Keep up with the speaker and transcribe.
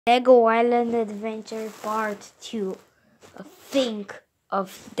Lego Island Adventure Part 2, A Think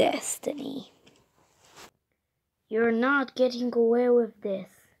of Destiny. You're not getting away with this.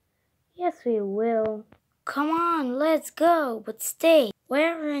 Yes, we will. Come on, let's go, but stay. Why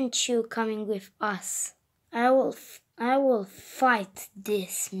aren't you coming with us? I will fight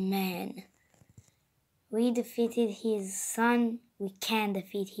this man. We defeated his son, we can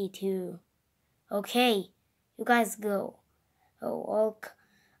defeat he too. Okay, you guys go. I'll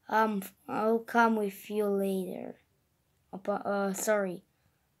come with you later. Sorry.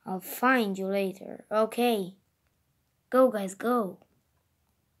 I'll find you later. Okay. Go, guys, go.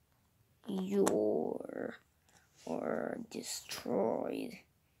 You're destroyed.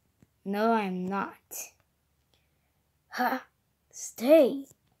 No, I'm not. Ha! Stay.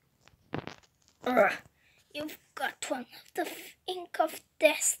 You've got one of the Think of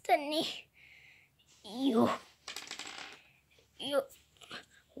Destiny. You.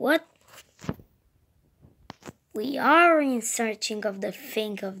 What? We are in searching of the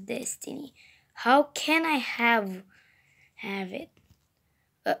Think of Destiny. How can I have it?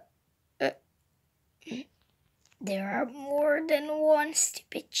 There are more than one,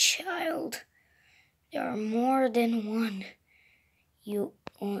 stupid child. There are more than one. You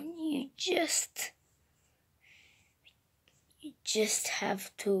just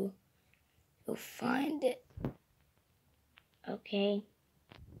have to find it. Okay.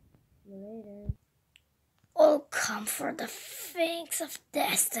 See you later. I'll come for the Things of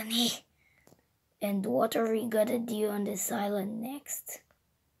Destiny. And what are we gonna do on this island next,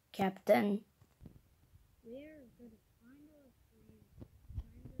 Captain? We're gonna find our friends,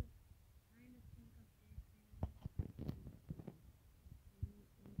 find a Think of Destiny,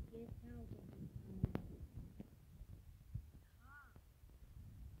 and get out of this island.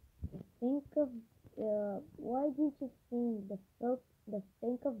 Think of why did you think the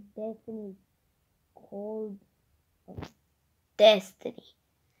Think of Destiny is called Destiny?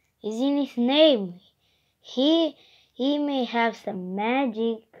 Is in his name. He may have some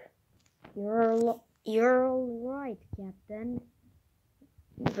magic. You're all right, Captain.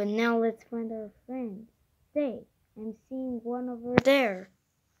 But now let's find our friends. Stay. I'm seeing one over there.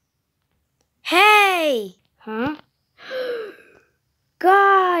 Hey! Huh?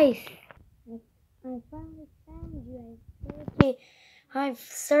 Guys! I finally found you. I've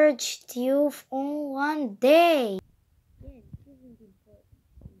searched you all one day. Yes, this isn't important.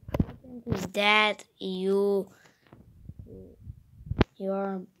 Important is that you're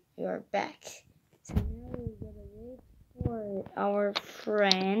back. So now we gotta wait for our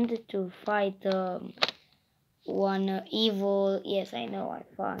friend to fight one evil. Yes, I know. I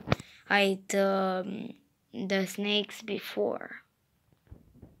fought the snakes before.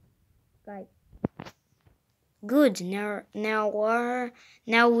 Guys. Good. Now we're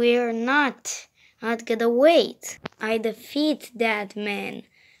not gonna wait. I defeat that man,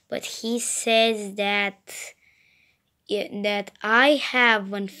 but he says that I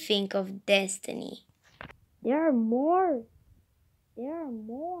have one Think of Destiny. There are more.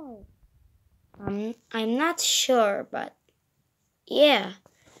 I'm not sure, but yeah,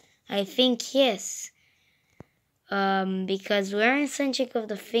 I think yes. Because we're in searching of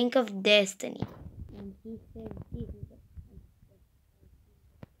the Think of Destiny. And he says this is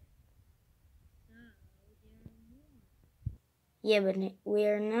yeah, but we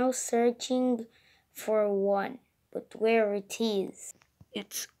are now searching for one. But where it is?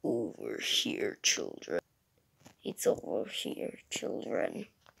 It's over here, children. It's over here, children.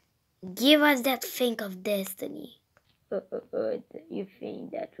 Give us that Think of Destiny. You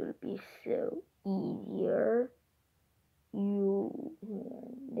think that will be so easier?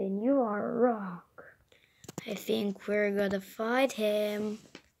 Then you are wrong. I think we're gonna fight him.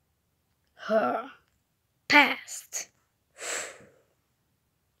 Past.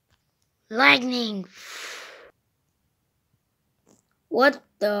 Lightning. What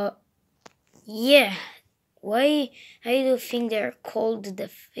the? Yeah. Why do you think they're called the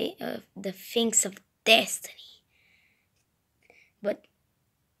Things of Destiny? But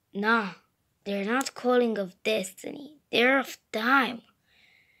no, they're not calling of destiny. They're of time.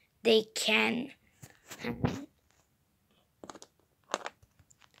 They can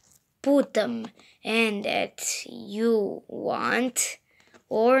put them in that you want,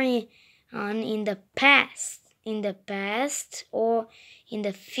 or in the past, or in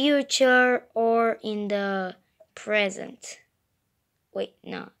the future, or in the present. Wait,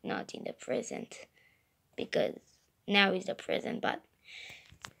 no, not in the present, because now is the present, but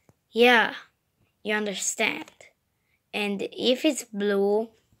yeah, you understand. And if it's blue,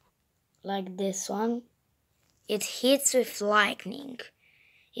 like this one, it hits with lightning.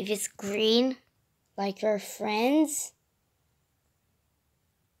 If it's green, like your friends,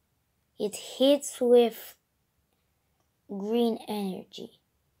 it hits with green energy.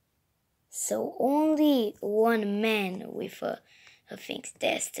 So only one man with a Fink's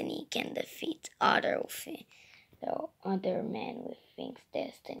destiny can defeat the other man with Fink's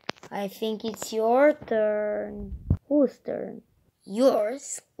destiny. I think it's your turn. Whose turn?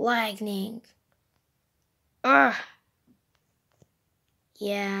 Yours, Lightning. Ugh.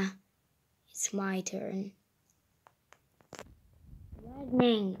 Yeah, it's my turn.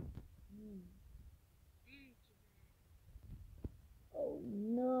 Lightning. Oh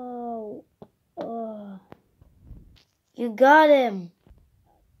no. Ugh. You got him.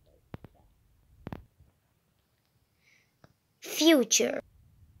 Future.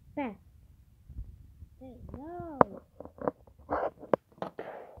 Fast. Hey, no.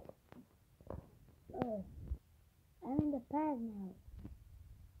 Oh, I'm in the past now.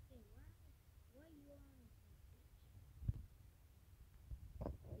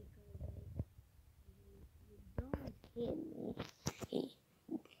 Hit me.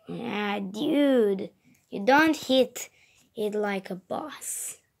 Yeah, dude. You don't hit it like a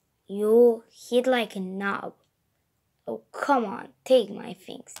boss. You hit like a knob. Oh, come on. Take my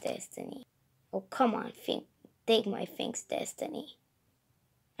Fink's destiny. Oh, come on, take my Fink's destiny.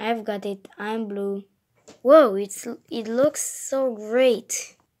 I've got it. I'm blue. Whoa, it looks so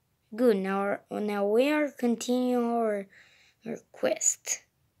great. Good. Now we are continuing our quest.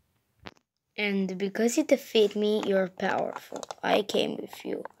 And because you defeat me, you're powerful. I came with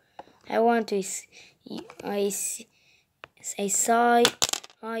you. I want to. I saw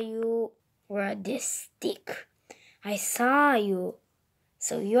you were this stick. I saw you.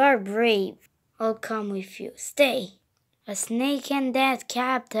 So you are brave. I'll come with you. Stay. A snake and that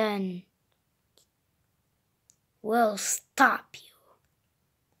captain will stop you.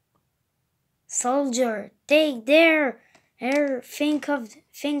 Soldier, take their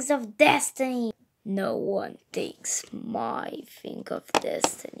things of destiny. No one takes my thing of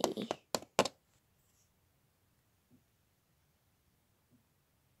destiny.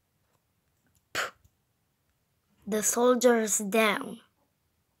 The soldier's down.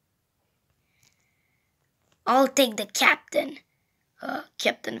 I'll take the captain.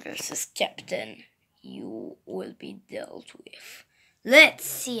 Captain versus captain. You will be dealt with. Let's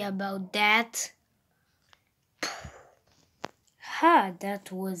see about that. Ha,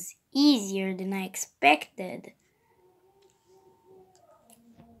 that was easier than I expected.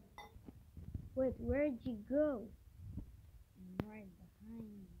 Wait, where'd you go? I'm right behind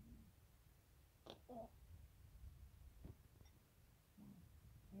you.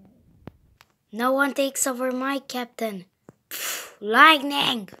 No one takes over my captain.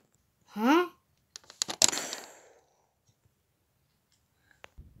 Lightning! Huh?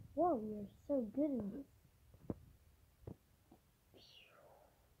 Whoa, you're so good at this.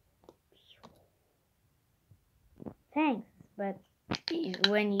 Thanks, but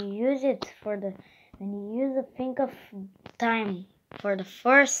when you use a think of time for the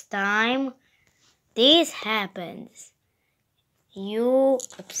first time, this happens. You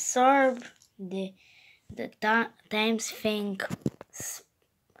absorb the times think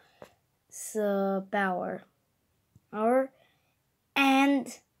power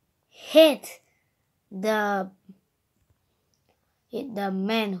and hit the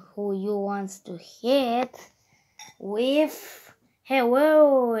man who you wants to hit with. Hey,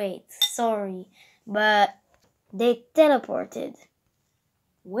 wait, sorry, but they teleported.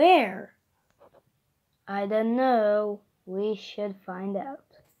 Where? I don't know. We should find out.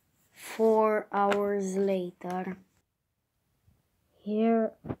 4 hours later.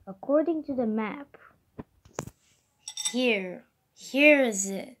 Here, according to the map, here is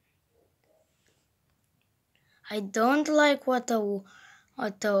it. I don't like what the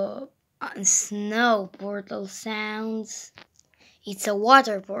snow portal sounds. It's a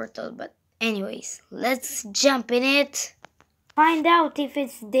water portal, but anyways, let's jump in it. Find out if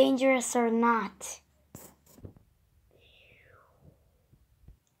it's dangerous or not.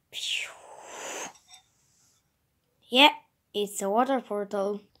 Yeah, it's a water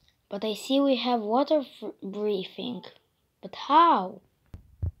portal. But I see we have water breathing. But how?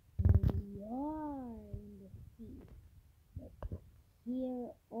 We are in the sea. But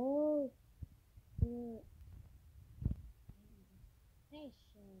here all we're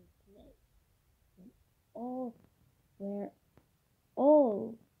special place. And where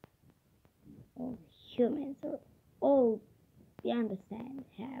all humans or all we understand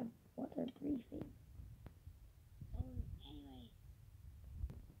have water breathing. Anyway,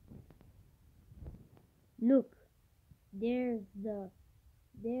 look, there's the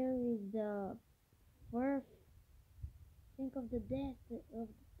there is the first think of the death of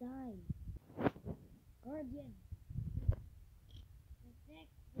the time. Guardian, protect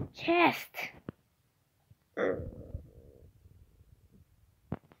the chest.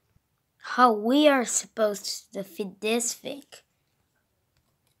 How we are supposed to defeat this thing?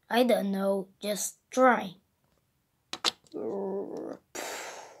 I don't know, just try.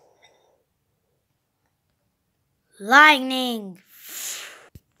 Lightning!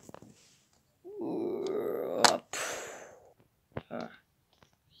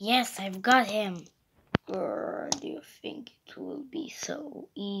 Yes, I've got him. Do you think it will be so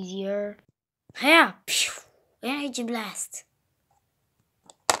easier? Yeah! Energy blast!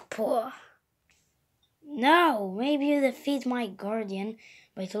 Poor. No, maybe you defeat my guardian,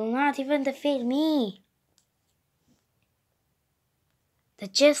 but it will not even defeat me. The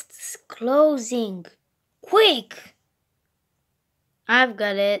chest is closing. Quick! I've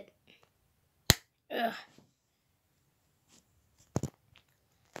got it. Ugh.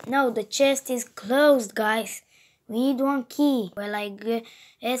 No, the chest is closed, guys. We need one key. Well, I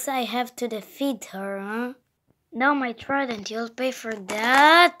guess I have to defeat her, huh? No, my trident, you'll pay for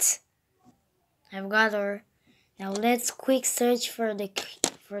that. I've got her. Now let's quick search for the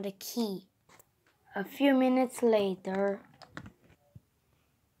key. A few minutes later.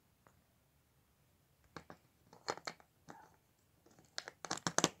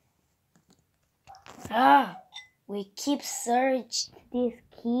 We keep search this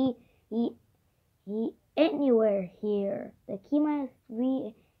key anywhere here. The key must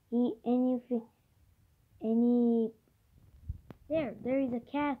be any. There is a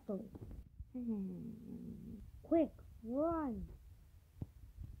castle. Quick, run!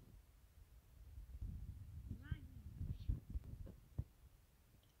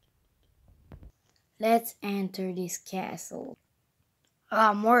 Let's enter this castle.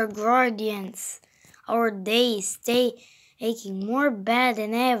 More guardians. Our days stay aching more bad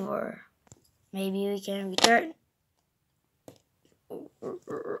than ever. Maybe we can return.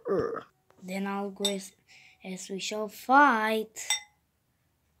 Then I'll go as we shall fight.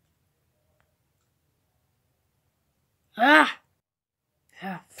 Do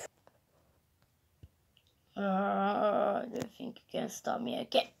you think you can stop me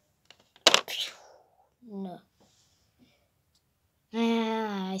again? No.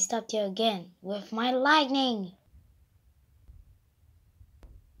 I stopped you again with my lightning.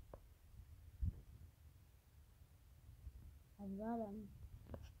 I've got him.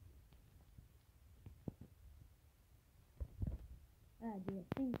 Do you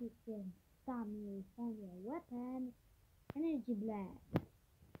think you can stop me with only a weapon? Energy blast.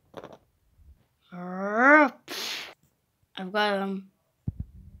 I've got him.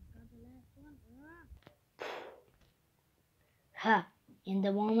 In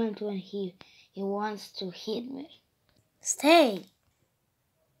the moment when he wants to hit me. Stay!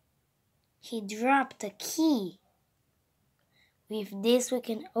 He dropped the key. With this we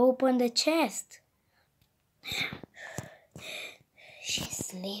can open the chest. She's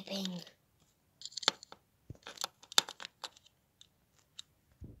sleeping.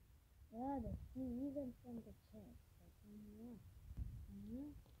 The key even from the chest.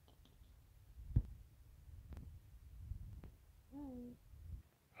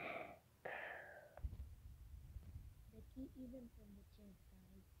 The key even from the chest,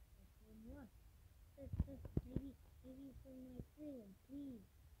 guys. Maybe from my freedom, please.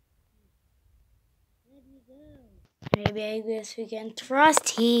 Let me go. Maybe I guess we can trust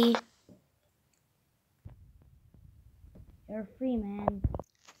he. You're free, man.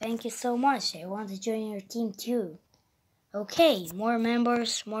 Thank you so much. I want to join your team too. Okay, more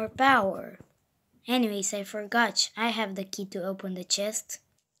members, more power. Anyways, I forgot. I have the key to open the chest.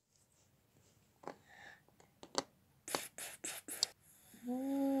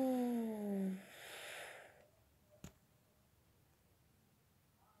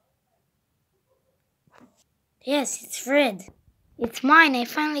 Yes, it's Fred. It's mine. I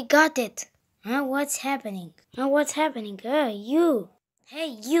finally got it. What's happening? What's happening? You.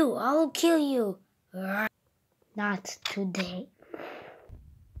 Hey, you. I'll kill you. Not today.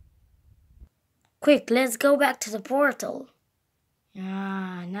 Quick, let's go back to the portal.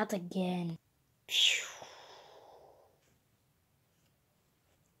 Not again.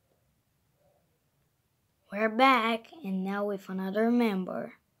 We're back, and now with another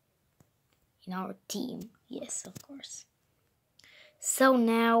member in our team. Yes, of course. So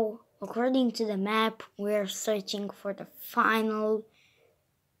now, according to the map, we're searching for the final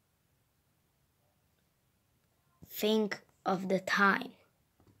thing of the time.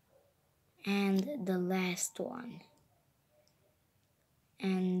 And the last one.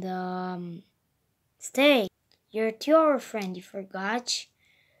 and stay. You're your friend, you forgot.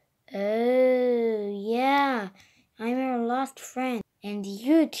 Oh, yeah, I'm your lost friend. And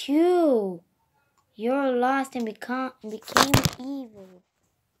you too. You're lost and became evil.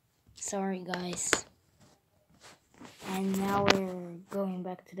 Sorry, guys. And now we're going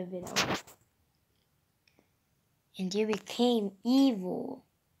back to the video. And you became evil.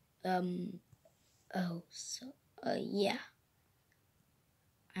 Oh, so, yeah.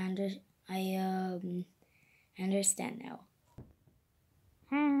 I understand now.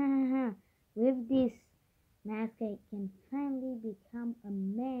 With this mask, I can finally become a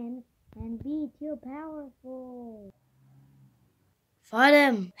man and be too powerful. Fight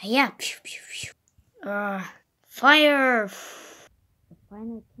him! Yeah. Fire! The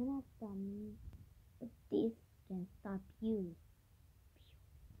final cannot stop me, but this can stop you.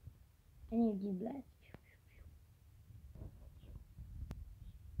 Energy blast.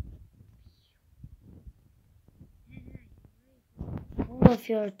 All of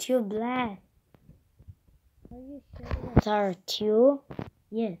your two blasts. Are you sure that are two?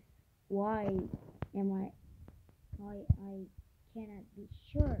 Yes. Why I cannot be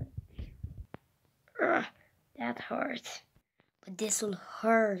sure. That hurts. But this will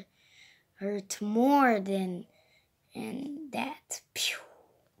hurt more than that. Pew,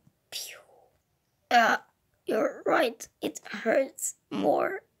 pew. You're right. It hurts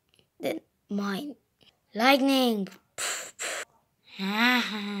more than mine. Lightning.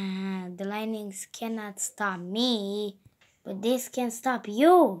 The lightnings cannot stop me, but this can stop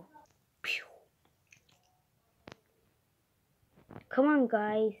you. Come on,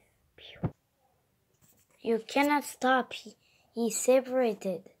 guys. You cannot stop. He's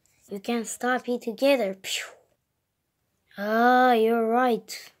separated. You can stop it together. You're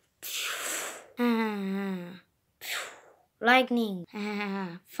right. Lightning.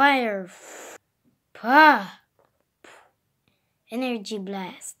 Fire. Energy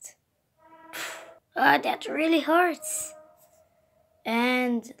blast. That really hurts.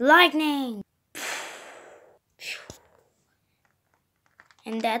 And lightning.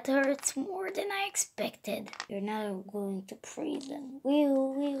 And that hurts more than I expected. You're now going to prison.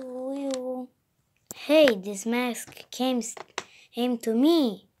 Hey, this mask came to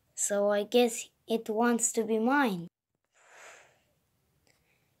me, so I guess it wants to be mine.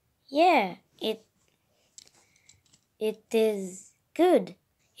 Yeah, it is good.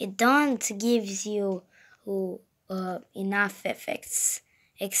 It don't gives you enough effects,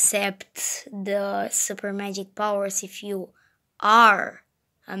 except the super magic powers if you are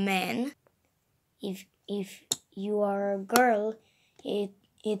a man. If you are a girl,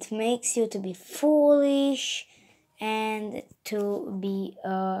 it makes you to be foolish and to be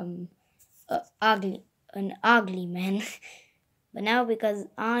an ugly man. But now, because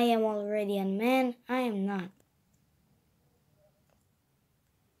I am already a man, I am not.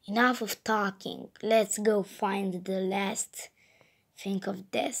 Enough of talking. Let's go find the last thing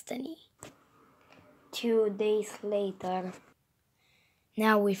of destiny. 2 days later.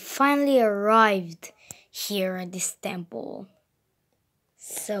 Now we finally arrived here at this temple.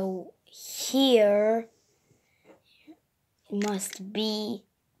 So here must be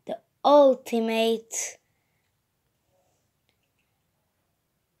the ultimate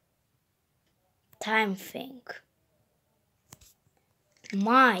time thing.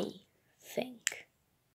 My thing.